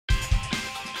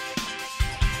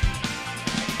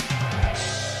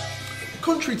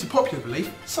Contrary to popular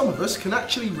belief, some of us can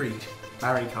actually read.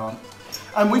 Barry can't.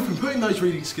 And we've been putting those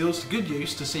reading skills to good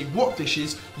use to see what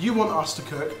dishes you want us to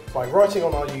cook by writing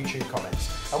on our YouTube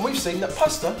comments. And we've seen that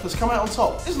pasta has come out on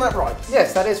top. Isn't that right?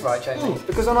 Yes, that is right, Jamie.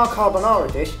 Because on our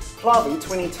carbonara dish,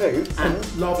 Flavi22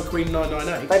 and Lava Queen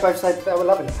 998. they both said they were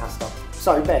loving the pasta.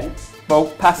 So, Ben? Well,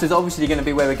 pasta's obviously going to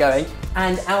be where we're going.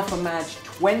 And Alpha Madge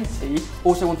 20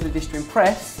 also wanted a dish to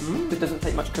impress, but doesn't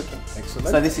take much cooking. Excellent.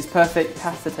 So this is perfect.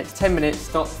 Pasta takes 10 minutes,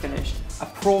 start to finish. A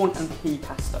prawn and pea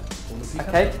pasta.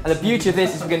 Okay, and the beauty of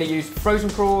this is we're going to use frozen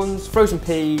prawns, frozen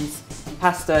peas,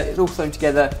 pasta. It's all thrown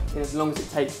together in as long as it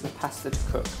takes the pasta to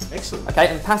cook. Excellent. Okay,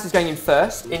 and the pasta's going in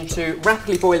first into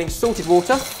rapidly boiling salted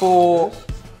water for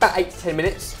about 8 to 10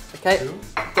 minutes. Okay, Cool.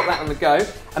 got that on the go.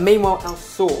 And meanwhile, our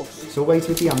sauce. It's always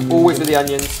with the onions. Always with the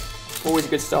onions. Always a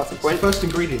good starting The point. first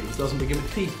ingredient doesn't begin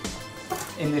with P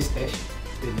In this dish.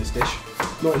 in this dish.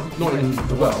 Not in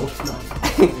the world. No.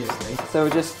 Obviously. So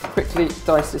we'll just quickly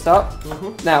dice this up.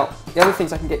 Now, the other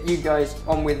things I can get you guys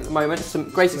on with at the moment,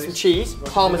 grated some cheese,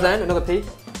 parmesan, another pea.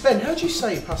 Ben, how do you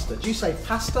say pasta? Do you say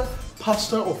pasta,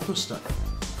 pasta, or fusta?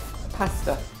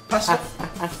 Pasta. Pasta?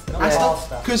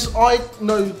 Pasta. Because I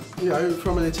know,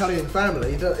 from an Italian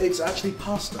family that it's actually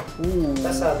pasta. Ooh.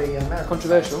 That's how the American.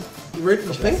 Controversial. Really?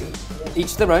 You think?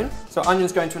 Each their own. So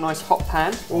onions go into a nice hot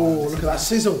pan. Oh, look at that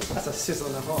sizzle. That's a sizzle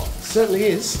and a half. Certainly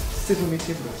is. Sizzle me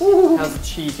tiddlers. How's the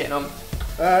cheese getting on?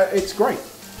 It's great.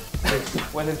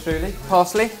 Well and truly.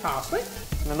 Parsley. Parsley.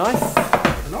 And a knife.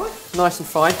 A knife. Nice and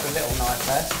fine. A little knife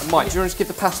there. And Mike, do you want to just give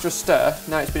the pasta a stir?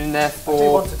 Now it's been in there I do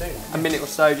for want to do that. a minute or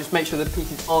so. Just make sure the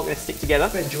pieces aren't going to stick together.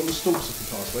 Ben, do you want the stalks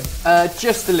of the parsley?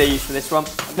 Just the leaves for this one.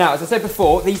 Now, as I said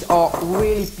before, these are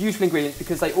really beautiful ingredients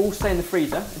because they all stay in the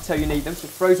freezer until you need them. So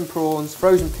frozen prawns,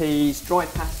 frozen peas,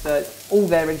 dried pasta, it's all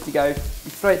there ready to go. You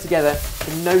throw it together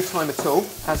in no time at all,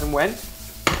 as and when.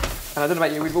 And I don't know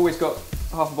about you, we've always got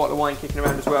half a bottle of wine kicking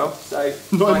around as well. So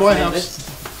Not in my nice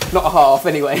house. Not a half,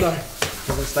 anyway. No.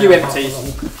 A few empties.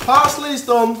 Parsley's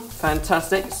done.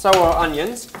 Fantastic. So are our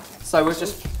onions. So we'll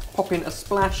just pop in a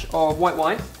splash of white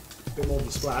wine. A bit more than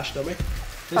a splash, don't we?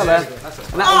 Oh, there. And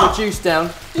that will reduce down.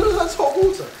 You know that's hot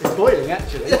water. It's boiling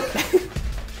actually.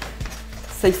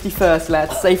 Safety first,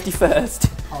 lads. Safety first.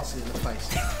 Parsley in the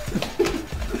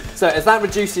face. So as that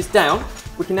reduces down,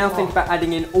 we can now think about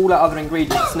adding in all our other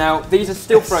ingredients. Now, these are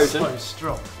still frozen. So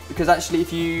strong. Because actually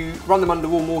if you run them under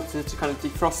warm water to kind of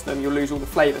defrost them, you'll lose all the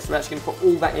flavour. So we're actually going to put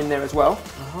all that in there as well.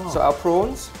 So our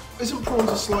prawns. Isn't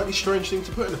prawns a slightly strange thing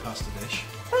to put in a pasta dish?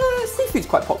 Seafood's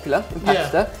quite popular in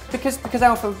pasta. Because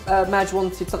Alpha Madge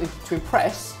wanted something to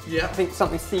impress. Yeah. I think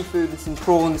something seafood and some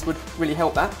prawns would really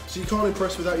help that. So you can't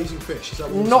impress without using fish, is that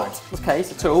what you're Not saying? the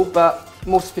case at all, but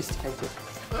more sophisticated.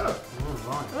 Oh.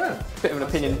 Yeah. Bit of an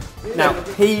opinion. Now,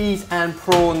 peas and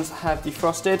prawns have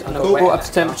defrosted and are brought up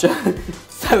to temperature.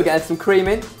 So we're going to add some cream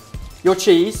in. Your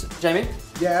cheese, Jamie.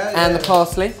 Yeah. And the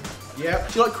parsley. Yeah.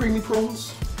 Do you like creamy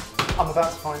prawns? I'm about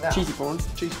to find out. Cheesy prawns.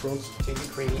 Cheese prawns. Cheesy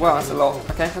creamy. Well, that's a lot.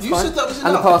 Okay, that's You fine. said that was and the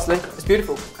enough. parsley. It's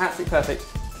beautiful. Absolutely perfect.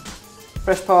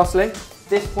 Fresh parsley. At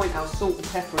this point, our salt and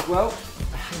pepper as well.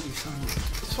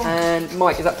 It's fine. And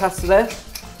Mike, is that pasta there?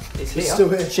 It's It's here. still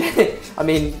here. Check. I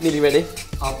mean, nearly ready.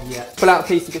 Yeah. Pull out a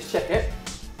piece and just check it.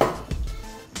 Hot,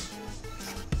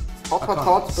 I hot, can't.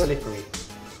 hot. but- Slippery.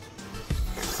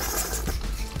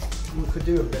 We could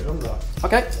do a bit longer.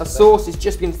 Okay, our sauce is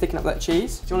just beginning to thicken up that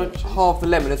cheese. Do you want to halve the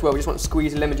lemon as well? We just want to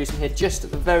squeeze the lemon juice in here just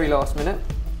at the very last minute.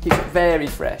 Keeps it very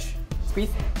fresh. Squeeze,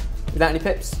 without any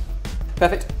pips.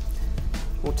 Perfect.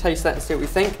 We'll taste that and see what we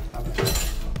think.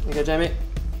 There you go, Jamie.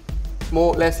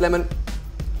 More, less lemon.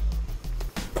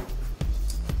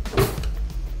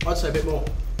 I'd say a bit more.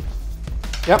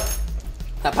 Yep.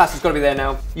 That pasta's got to be there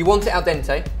now. You want it al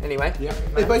dente, anyway. Yeah.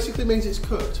 It basically means it's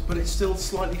cooked, but it's still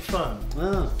slightly firm.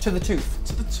 To the tooth.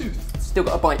 To the tooth. Still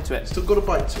got a bite to it. Still got a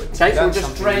bite to it. Okay, so we'll Learn just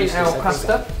something drain useless our every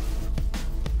pasta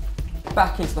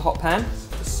back into the hot pan.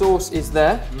 The sauce is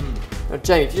there. Now,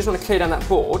 Jamie, if you just want to clear down that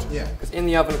board, Yeah. because in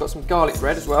the oven I've got some garlic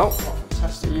bread as well. Oh, So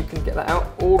fantastic. you can get that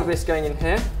out. All of this going in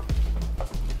here.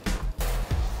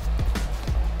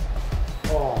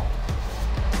 Oh,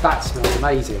 that smells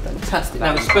amazing. Fantastic.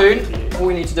 Now the spoon, all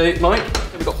we need to do, Mike,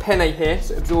 we've got penne here,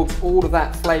 so it absorbs all of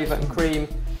that flavour and cream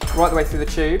right the way through the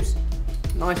tubes.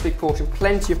 Nice big portion,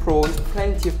 plenty of prawns,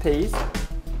 plenty of peas.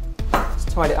 Just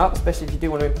tidy it up, especially if you do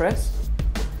want to impress.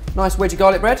 Nice wedge of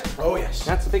garlic bread. Oh yes.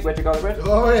 That's a big wedge of garlic bread.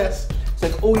 Oh yes. So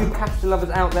if all you pasta lovers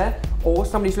out there, or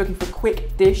somebody's looking for a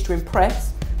quick dish to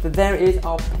impress, then there is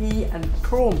our pea and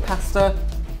prawn pasta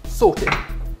sorted.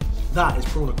 That is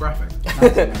pornographic.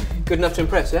 Good enough to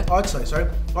impress, yeah? I'd say so.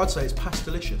 I'd say it's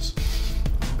pastelicious.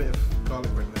 A bit of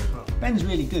garlic bread there as well. Ben's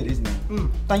really good, isn't he?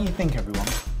 Don't you think, everyone?